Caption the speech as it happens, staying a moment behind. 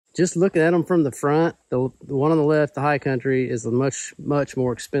just looking at them from the front, the one on the left, the High Country, is a much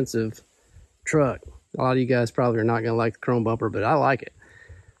more expensive truck. A lot of you guys probably are not going to like the chrome bumper, but I like it.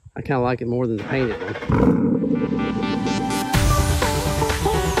 I kind of like it more than the painted one.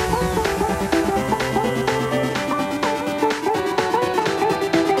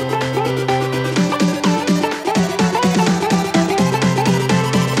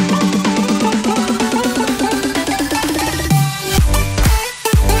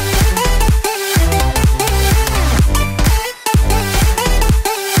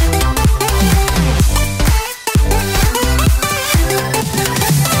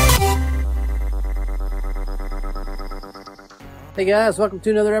 Hey guys, welcome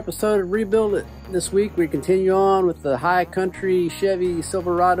to another episode of Rebuild It. This week we continue on with the High Country Chevy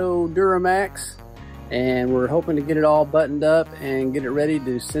Silverado Duramax, and we're hoping to get it all buttoned up and get it ready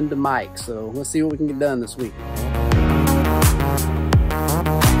to send to Mike. So let's see what we can get done this week.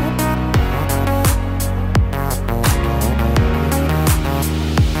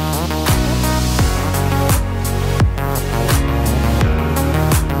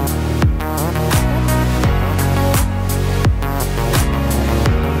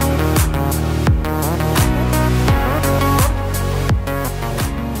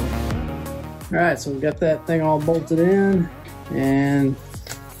 Alright, so we've got that thing all bolted in, and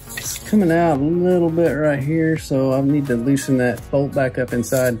it's coming out a little bit right here, so I need to loosen that bolt back up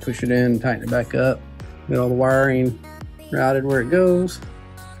inside, push it in, tighten it back up. Get all the wiring routed where it goes.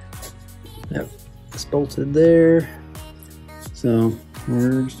 Yep, it's bolted there. So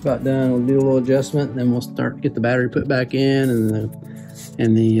we're just about done. We'll do a little adjustment, and then we'll start to get the battery put back in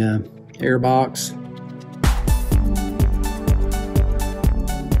and the air box.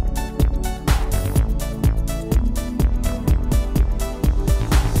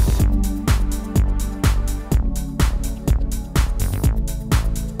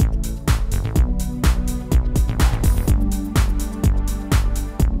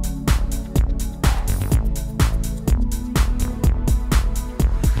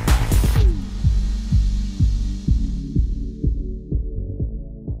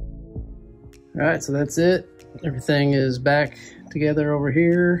 All right, so that's it. Everything is back together over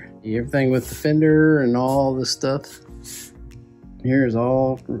here. Everything with the fender and all this stuff here is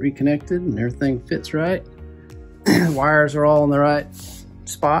all reconnected and everything fits right. Wires are all in the right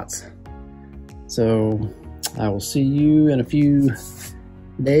spots. So I will see you in a few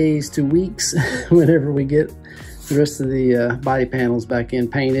days to weeks whenever we get the rest of the body panels back in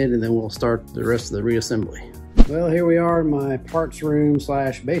painted, and then we'll start the rest of the reassembly. Well, here we are in my parts room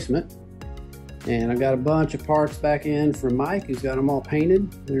slash basement. And I've got a bunch of parts back in from Mike, who's got them all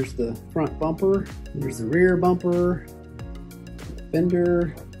painted. There's the front bumper, there's the rear bumper, the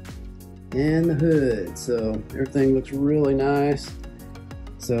fender, and the hood. So everything looks really nice.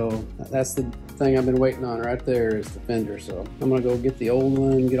 So that's the thing I've been waiting on right there, is the fender. So I'm gonna go get the old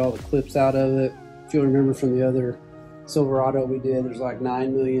one, get all the clips out of it. If you'll remember from the other Silverado we did, there's like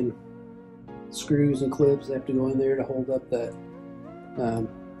 9 million screws and clips that have to go in there to hold up that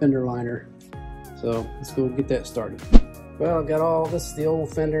fender liner. So let's go get that started. Well, I've got all this, the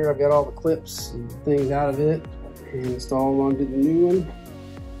old fender, I've got all the clips and things out of it and installed onto the new one.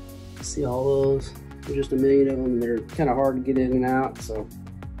 See all those, there's just a million of them, and they're kind of hard to get in and out. So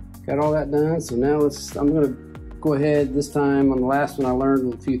got all that done. So now I'm gonna go ahead this time. On the last one I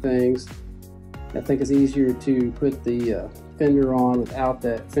learned a few things. I think it's easier to put the fender on without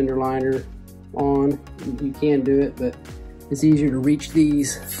that fender liner on. You can do it, but it's easier to reach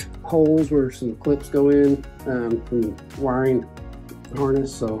these holes where some clips go in from the wiring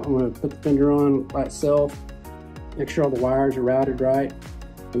harness. So I'm going to put the fender on by itself, make sure all the wires are routed right,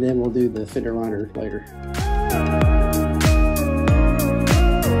 and then we'll do the fender liner later.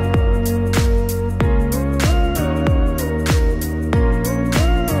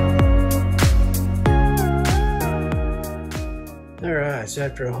 Alright, so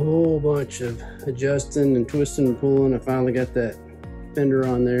after a whole bunch of adjusting and twisting and pulling, I finally got that fender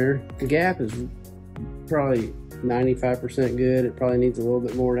on there. The gap is probably 95% good. It probably needs a little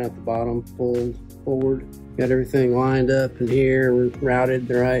bit more down at the bottom, pulled forward. Got everything lined up in here. We're routed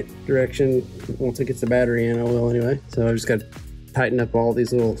the right direction. Once it gets the battery in, I will anyway. So I just got to tighten up all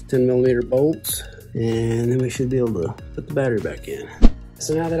these little 10mm bolts, and then we should be able to put the battery back in.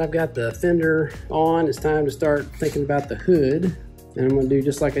 So now that I've got the fender on, it's time to start thinking about the hood. And I'm gonna do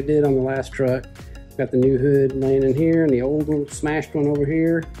just like I did on the last truck. Got the new hood laying in here and the old one, smashed one over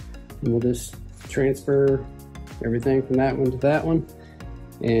here. And we'll just transfer everything from that one to that one.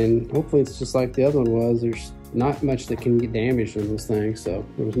 And hopefully it's just like the other one was. There's not much that can get damaged on this thing. So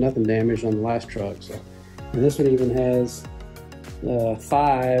there was nothing damaged on the last truck. So, and this one even has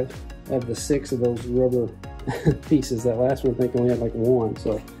 5 of the 6 of those rubber pieces. That last one I think only had like 1,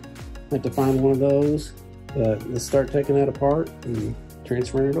 so I have to find one of those. But let's start taking that apart and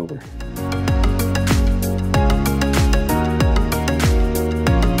transferring it over.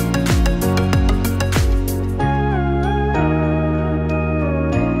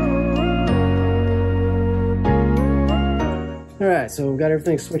 All right, so we've got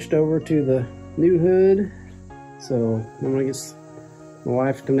everything switched over to the new hood. So I'm gonna get my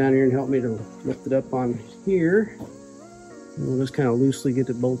wife to come down here and help me to lift it up on here. And we'll just kind of loosely get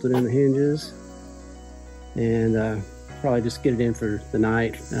it bolted in the hinges, and probably just get it in for the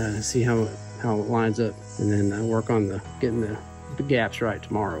night, see how it lines up, and then work on getting the gaps right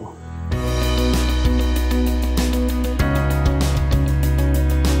tomorrow.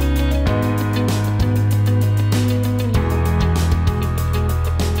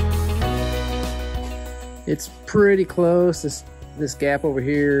 It's pretty close. This gap over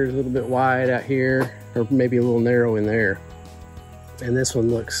here is a little bit wide out here, or maybe a little narrow in there. And this one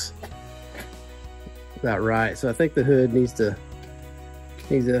looks about right. So I think the hood needs to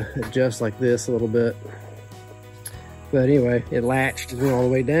adjust like this a little bit. But anyway, it latched and went all the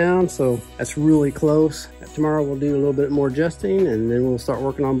way down, so that's really close. Tomorrow we'll do a little bit more adjusting, and then we'll start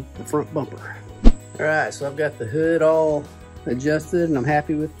working on the front bumper. All right, so I've got the hood all adjusted, and I'm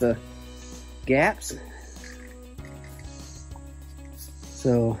happy with the gaps.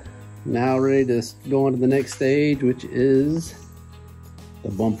 So now ready to go on to the next stage, which is the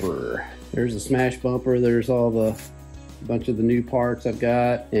bumper. There's a smash bumper. There's a bunch of the new parts I've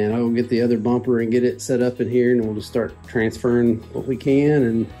got, and I'll get the other bumper and get it set up in here, and we'll just start transferring what we can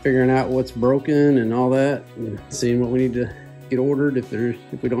and figuring out what's broken and all that, and seeing what we need to get ordered if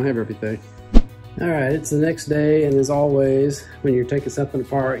we don't have everything. All right, it's the next day, and as always, when you're taking something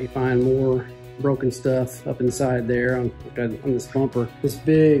apart, you find more broken stuff up inside there on this bumper. This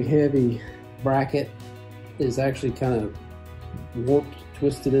big heavy bracket is actually kind of warped,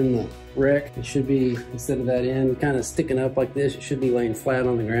 twisted in the wreck. It should be, instead of that end kind of sticking up like this, it should be laying flat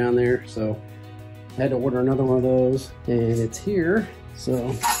on the ground there. So I had to order another one of those, and it's here.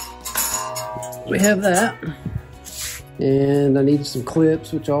 So we have that, and I needed some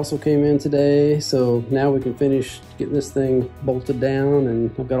clips, which also came in today. So now we can finish getting this thing bolted down, and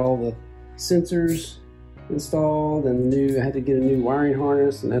I've got all the sensors installed, and I had to get a new wiring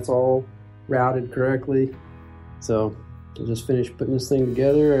harness, and that's all routed correctly. So I'll just finish putting this thing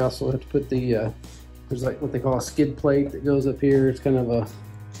together. I also have to put there's like what they call a skid plate that goes up here. It's kind of a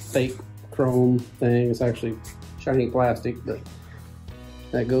fake chrome thing. It's actually shiny plastic, but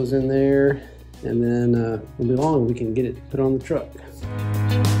that goes in there, and then it'll be long, we can get it put on the truck.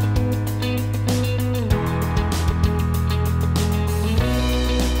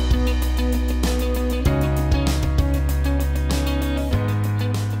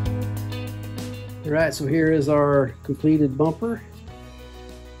 Right, so here is our completed bumper,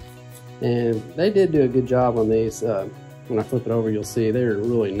 and they did do a good job on these. When I flip it over, you'll see they're a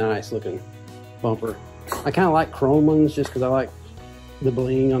really nice looking bumper. I kind of like chrome ones just because I like the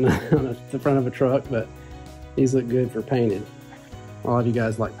bling on the front of a truck, but these look good for painted. A lot of you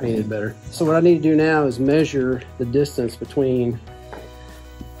guys like painted better. So what I need to do now is measure the distance between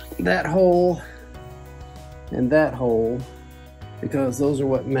that hole and that hole, because those are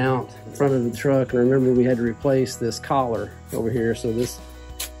what mount the front of the truck. And remember, we had to replace this collar over here. So this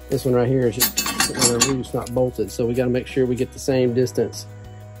one right here is just loose, not bolted. So we got to make sure we get the same distance.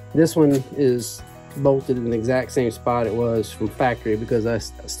 This one is bolted in the exact same spot it was from factory, because I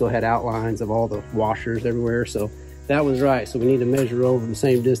still had outlines of all the washers everywhere. So that was right. So we need to measure over the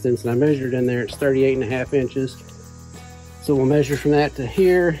same distance. And I measured in there, it's 38.5 inches. So we'll measure from that to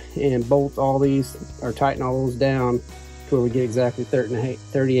here and bolt all these, or tighten all those down where we get exactly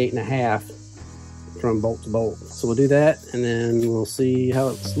 38.5 from bolt to bolt. So we'll do that, and then we'll see how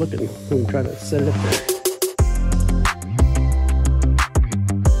it's looking when we try to set it up there.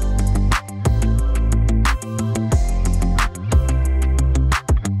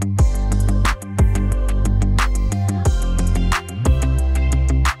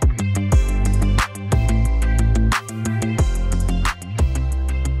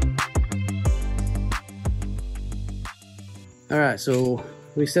 All right, so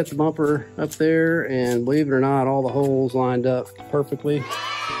we set the bumper up there, and believe it or not, all the holes lined up perfectly.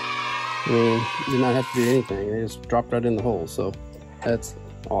 I mean, you did not have to do anything. They just dropped right in the hole, so that's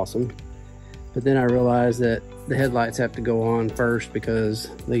awesome. But then I realized that the headlights have to go on first because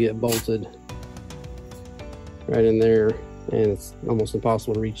they get bolted right in there, and it's almost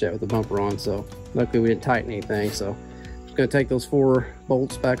impossible to reach that with the bumper on. So luckily we didn't tighten anything. So I'm just gonna take those 4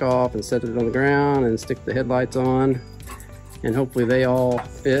 bolts back off and set it on the ground and stick the headlights on. and hopefully they all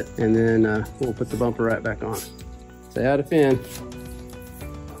fit, and then we'll put the bumper right back on. Say hi to Finn.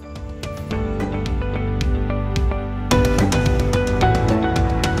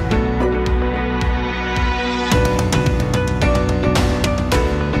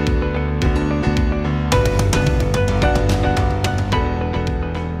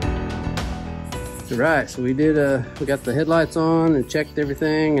 Right, so we got the headlights on and checked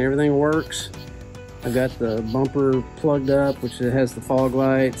everything, and everything works. I've got the bumper plugged up, which has the fog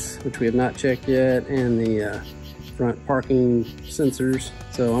lights, which we have not checked yet, and the front parking sensors.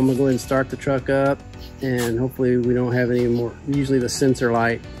 So I'm gonna go ahead and start the truck up, and hopefully we don't have any more. Usually the sensor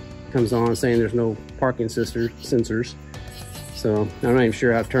light comes on saying there's no parking sensors. So I'm not even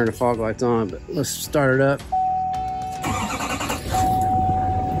sure how to turn the fog lights on, but let's start it up.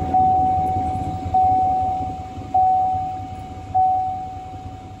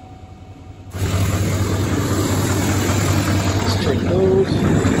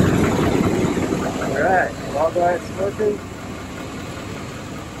 It's working.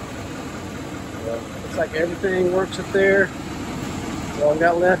 So, looks like everything works up there. So all I've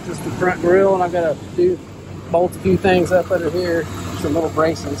got left is the front grille, and I've got to bolt a few things up under here, some little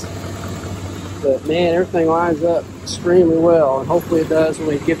braces. But man, everything lines up extremely well, and hopefully it does when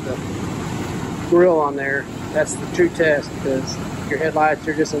we get the grille on there. That's the true test, because your headlights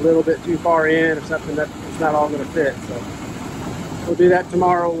are just a little bit too far in or something that it's not all going to fit. So we'll do that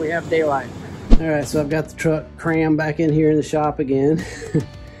tomorrow when we have daylight. All right, so I've got the truck crammed back in here in the shop again.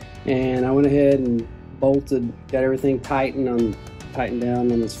 And I went ahead and bolted, got everything tightened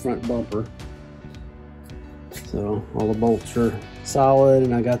down on this front bumper. So all the bolts are solid,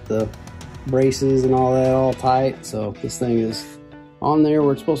 and I got the braces and all that all tight. So this thing is on there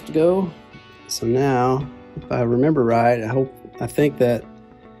where it's supposed to go. So now, if I remember right, I think that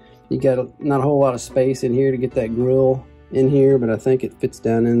you got not a whole lot of space in here to get that grill in here, but I think it fits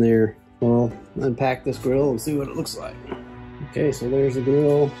down in there. We'll unpack this grill and see what it looks like. Okay, so there's the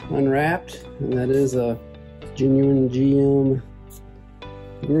grill unwrapped, and that is a genuine GM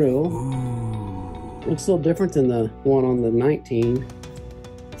grill. Looks a little different than the one on the 19.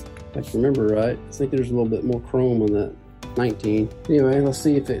 If I can remember right, I think there's a little bit more chrome on that 19. Anyway, let's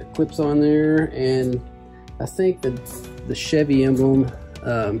see if it clips on there, and I think that the Chevy emblem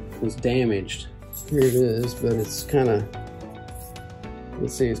was damaged. Here it is, but it's kind of,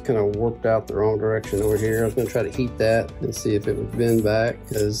 let's see, it's kind of warped out the wrong direction over here. I was going to try to heat that and see if it would bend back,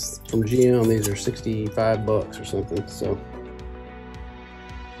 because from GM these are 65 bucks or something. So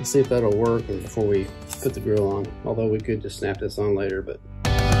let's see if that'll work before we put the grill on. Although we could just snap this on later, but.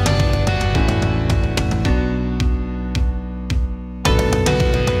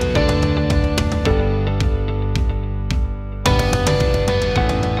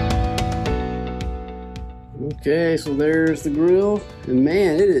 Okay, so there's the grill, and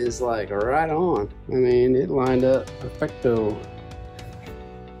man, it is like right on. I mean, it lined up perfecto.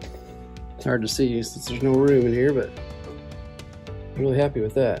 It's hard to see since there's no room in here, but I'm really happy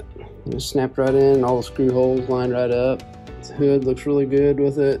with that. It just snapped right in, all the screw holes lined right up. The hood looks really good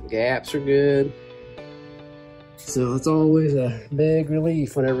with it, gaps are good. So it's always a big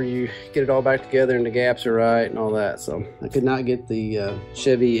relief whenever you get it all back together and the gaps are right and all that. So I could not get the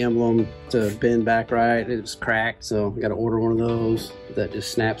Chevy emblem to bend back right. It was cracked, so I got to order one of those that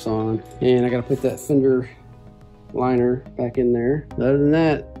just snaps on. And I got to put that fender liner back in there. Other than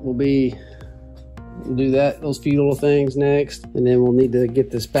that, we'll do those few little things next, and then we'll need to get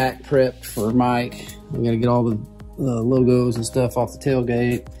this back prepped for Mike. We got to get all the logos and stuff off the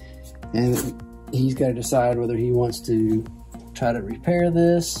tailgate, and he's got to decide whether he wants to try to repair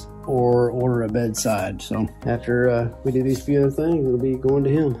this or order a bedside. So after we do these few other things, it'll be going to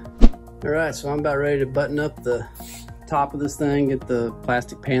him. All right, so I'm about ready to button up the top of this thing, get the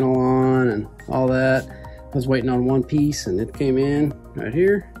plastic panel on and all that. I was waiting on one piece, and it came in right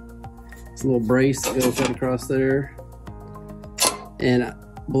here. It's a little brace that goes right across there. And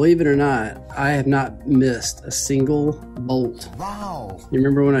believe it or not, I have not missed a single bolt. Wow. You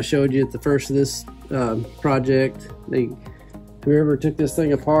remember when I showed you at the first of this project, whoever took this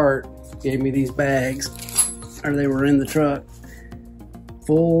thing apart gave me these bags, or they were in the truck,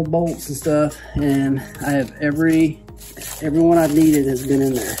 full of bolts and stuff, and I have every one I've needed has been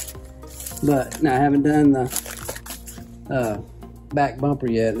in there. But now I haven't done the back bumper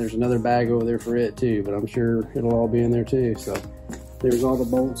yet, and there's another bag over there for it too, but I'm sure it'll all be in there too. So there's all the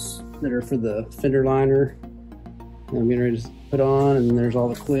bolts that are for the fender liner that I'm getting ready to put on, and there's all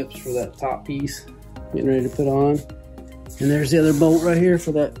the clips for that top piece getting ready to put on. And there's the other bolt right here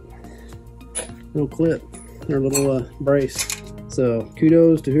for that little clip, or little brace. So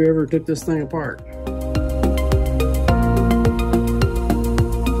kudos to whoever took this thing apart.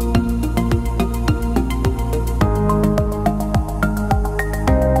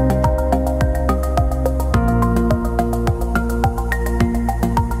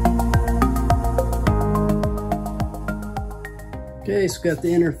 Okay, so got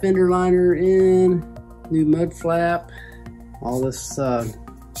the inner fender liner in, new mud flap, all this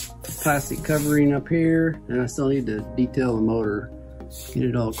plastic covering up here, and I still need to detail the motor, get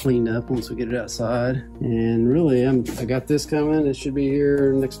it all cleaned up once we get it outside. And really, I got this coming. It should be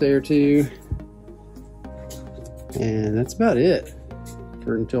here next day or two, and that's about it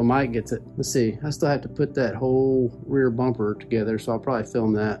for until Mike gets it. Let's see, I still have to put that whole rear bumper together, so I'll probably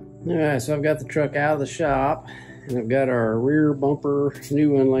film that. All right, so I've got the truck out of the shop, and I've got our rear bumper,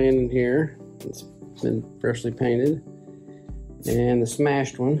 new one, laying in here. It's been freshly painted, and the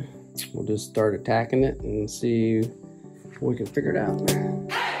smashed one. We'll just start attacking it and see if we can figure it out.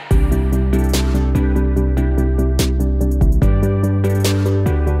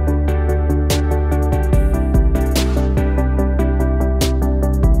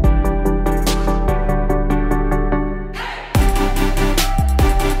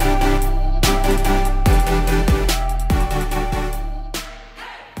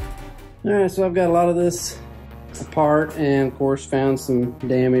 Alright, so I've got a lot of this apart, and of course found some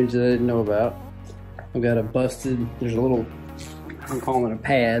damage that I didn't know about. I've got a busted, there's a little, I'm calling it a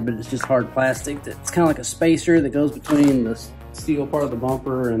pad, but it's just hard plastic that's kind of like a spacer that goes between the steel part of the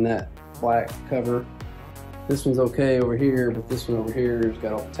bumper and that black cover. This one's okay over here, but this one over here has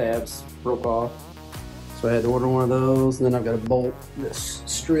got all the tabs broke off. So I had to order one of those, and then I've got a bolt that's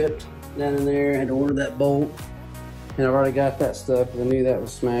stripped down in there. I had to order that bolt, and I've already got that stuff because I knew that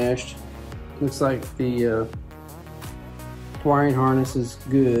was smashed. Looks like the wiring harness is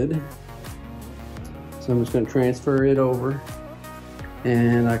good. So I'm just going to transfer it over.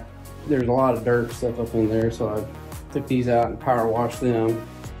 And there's a lot of dirt stuff up in there, so I took these out and power washed them.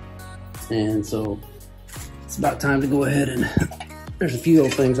 And so it's about time to go ahead, and there's a few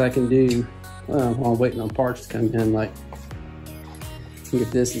little things I can do while I'm waiting on parts to come in, like get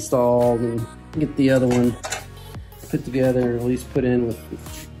this installed and get the other one put together, or at least put in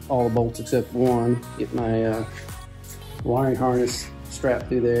with all the bolts except one. Get my wiring harness strapped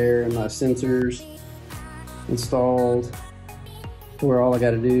through there and my sensors installed, to where all I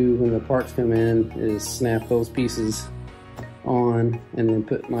got to do when the parts come in is snap those pieces on, and then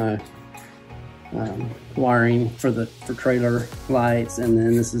put my wiring for trailer lights. And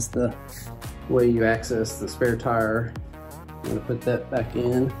then this is the way you access the spare tire. I'm going to put that back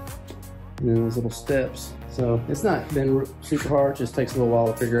in, and then those little steps. So it's not been super hard, it just takes a little while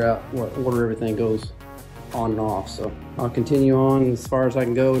to figure out what order everything goes on and off. So I'll continue on as far as I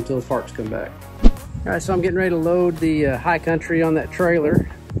can go until the parts come back. All right, so I'm getting ready to load the high country on that trailer,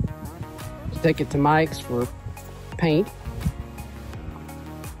 take it to Mike's for paint.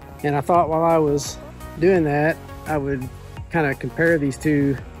 And I thought while I was doing that, I would kind of compare these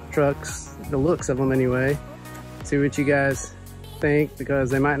two trucks, the looks of them anyway, see what you guys think, because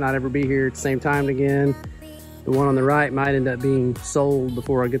they might not ever be here at the same time again. The one on the right might end up being sold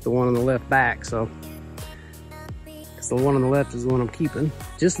before I get the one on the left back. So the one on the left is the one I'm keeping.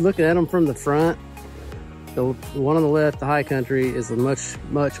 Just looking at them from the front, the one on the left, the high country, is a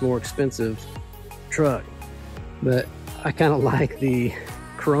much more expensive truck. But I kind of like the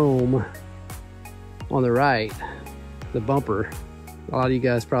chrome on the right, the bumper. A lot of you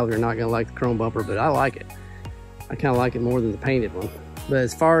guys probably are not gonna like the chrome bumper, but I like it. I kind of like it more than the painted one. But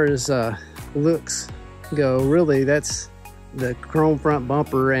as far as looks go, really that's the chrome front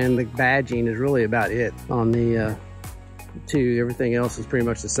bumper, and the badging is really about it on the two. Everything else is pretty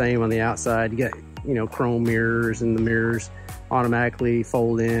much the same on the outside. You got, you know, chrome mirrors, and the mirrors automatically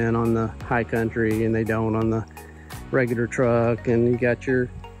fold in on the high country, and they don't on the regular truck. And you got your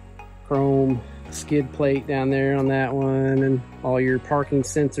chrome skid plate down there on that one, and all your parking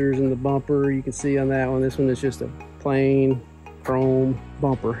sensors in the bumper you can see on that one. This one is just a plain chrome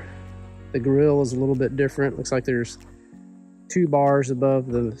bumper. The grille is a little bit different. Looks like there's 2 bars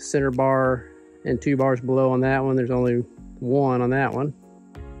above the center bar and 2 bars below on that one. There's only 1 on that one,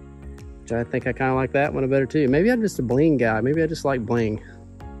 which I think I kind of like that one better too. Maybe I'm just a bling guy. Maybe I just like bling.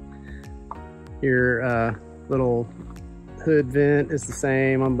 Your little hood vent is the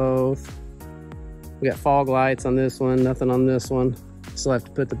same on both. We got fog lights on this one, nothing on this one. Still have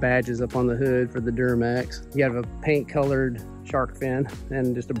to put the badges up on the hood for the Duramax. You have a paint colored shark fin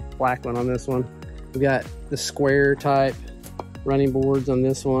and just a black one on this one. We got the square type running boards on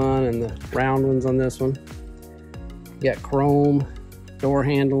this one and the round ones on this one. You got chrome door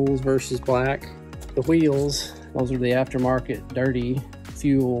handles versus black. The wheels, those are the aftermarket dirty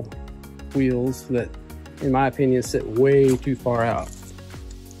fuel wheels that, in my opinion, sit way too far out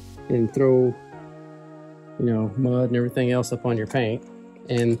and throw, you know, mud and everything else up on your paint.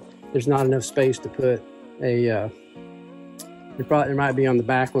 And there's not enough space to put a, there might be on the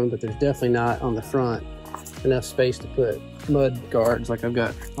back one, but there's definitely not on the front enough space to put mud guards like I've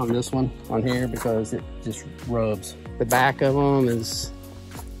got on this one on here, because it just rubs. The back of them is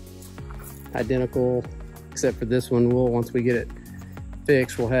identical, except for this one. Once we get it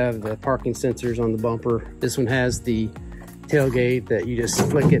fixed, we'll have the parking sensors on the bumper. This one has the tailgate that you just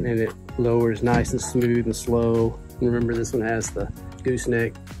flick it and it lowers nice and smooth and slow. And remember, this one has the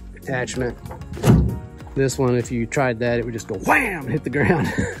gooseneck attachment. This one, if you tried that, it would just go wham, hit the ground.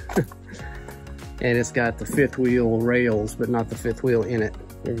 And it's got the fifth wheel rails, but not the fifth wheel in it.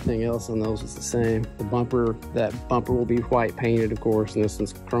 Everything else on those is the same. The bumper, that bumper will be white painted, of course, and this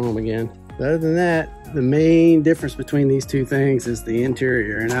one's chrome again. But other than that, the main difference between these two things is the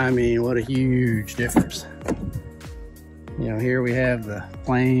interior, and I mean, what a huge difference. You know, here we have the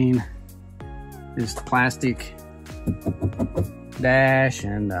plain, just plastic dash,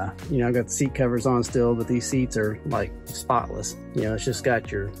 and you know, I've got the seat covers on still, but these seats are like spotless. You know, it's just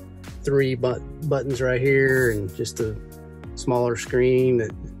got your 3 buttons right here and just a smaller screen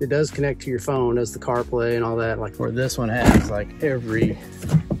that it does connect to your phone, does the CarPlay and all that, like where this one has like every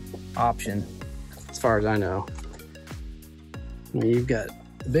option as far as I know. I mean, you've got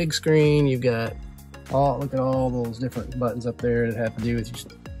the big screen, you've got look at all those different buttons up there that have to do with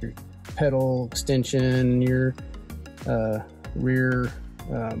your pedal extension, your rear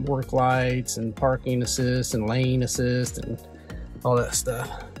work lights and parking assist and lane assist and all that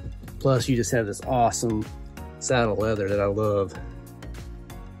stuff. Plus you just have this awesome saddle leather that I love.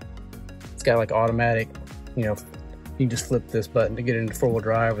 It's got like automatic, you know, you just flip this button to get into 4-wheel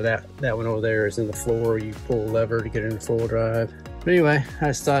drive, or that one over there is in the floor. You pull a lever to get into 4-wheel drive. But anyway, I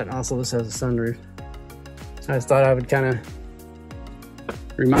just thought, also this has a sunroof. I just thought I would kind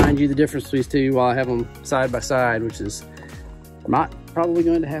of remind you the difference between these two while I have them side by side, which is not probably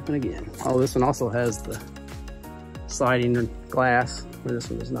going to happen again. Oh, this one also has the sliding glass, where this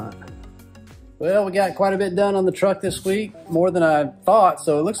one does not. Well, we got quite a bit done on the truck this week, more than I thought.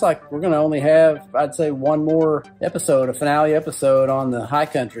 So it looks like we're going to only have, I'd say, one more episode, a finale episode on the high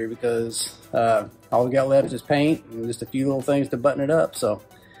country, because all we got left is paint and just a few little things to button it up. So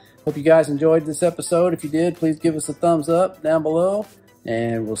hope you guys enjoyed this episode. If you did, please give us a thumbs up down below,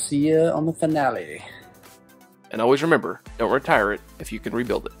 and we'll see you on the finale. And always remember, don't retire it if you can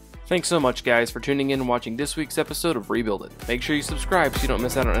rebuild it. Thanks so much, guys, for tuning in and watching this week's episode of Rebuild It. Make sure you subscribe so you don't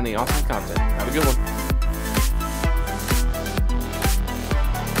miss out on any awesome content. Have a good one.